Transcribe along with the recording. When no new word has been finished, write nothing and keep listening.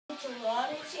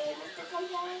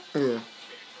Yeah.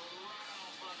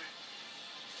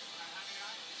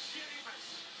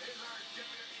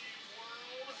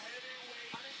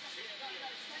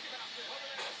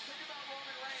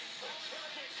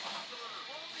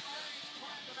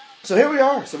 So here we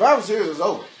are. Survivor Series is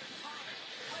over.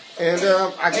 And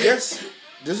I guess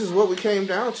this is what we came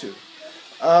down to.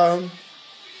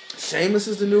 Sheamus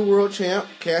is the new world champ,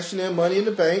 cashing in Money in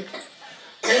the Bank.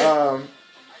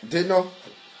 Didn't know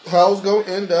how it was going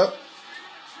to end up.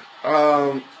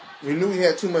 We knew he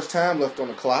had too much time left on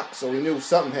the clock, so we knew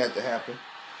something had to happen.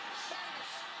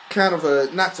 Kind of a,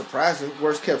 not surprising,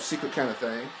 worst kept secret kind of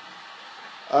thing.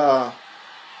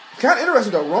 Kind of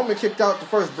interesting though, Roman kicked out the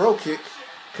first bro kick,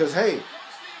 because hey,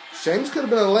 Sheamus could have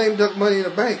been a lame duck Money in the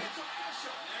Bank.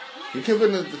 He could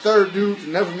have been the third dude to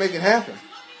never make it happen.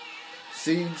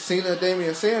 See Cena,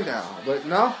 Damien Sandow, but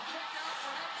no.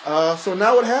 So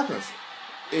now what happens?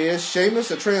 Is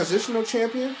Sheamus a transitional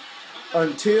champion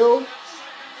until,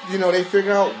 they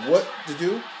figure out what to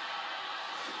do?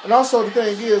 And also the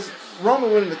thing is,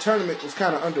 Roman winning the tournament was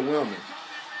kind of underwhelming.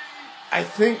 I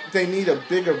think they need a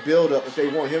bigger build-up if they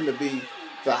want him to be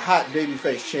the hot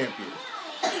babyface champion.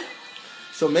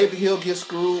 So maybe he'll get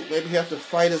screwed. Maybe he'll have to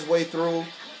fight his way through.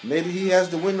 Maybe he has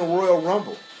to win the Royal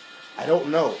Rumble. I don't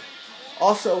know.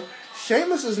 Also,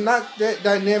 Sheamus is not that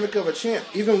dynamic of a champ,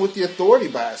 even with the Authority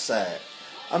by his side.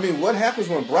 I mean, what happens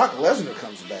when Brock Lesnar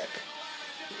comes back?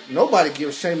 Nobody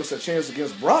gives Sheamus a chance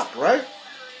against Brock, right?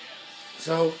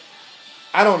 So,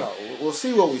 I don't know. We'll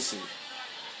see what we see.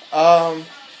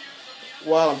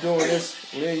 While I'm doing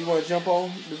this, Leah, you want to jump on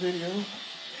the video?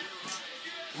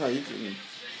 You can.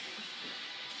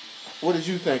 What did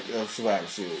you think of Survivor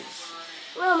Series?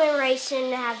 Roman Reigns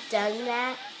shouldn't have done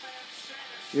that.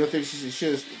 You don't think she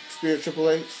should have speared Triple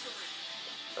H?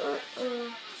 I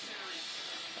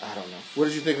don't know. What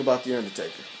did you think about The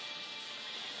Undertaker?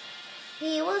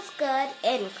 He was good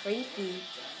and creepy.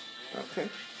 Okay.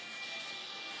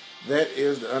 That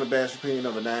is the unabashed opinion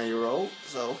of a 9-year-old.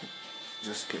 So,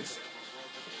 just in case.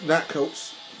 Not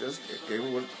coach. Just gave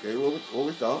what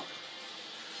we thought.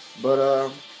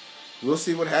 But we'll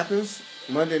see what happens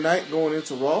Monday night going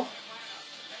into Raw.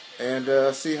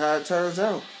 And see how it turns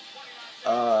out.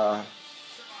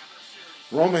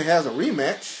 Roman has a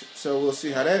rematch, so we'll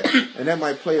see how that, and that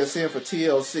might play us in for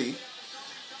TLC.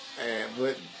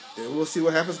 But we'll see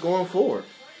what happens going forward.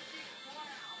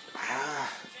 I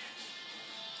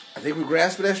think we're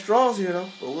grasping at straws here, though,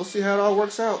 but we'll see how it all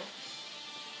works out.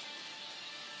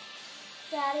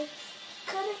 Daddy,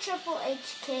 couldn't Triple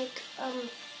H kick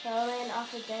Roman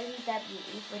off of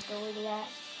WWE for doing that?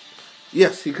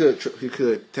 Yes, he could. He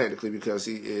could technically because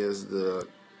he is the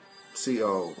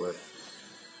CEO, but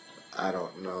I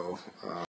don't know.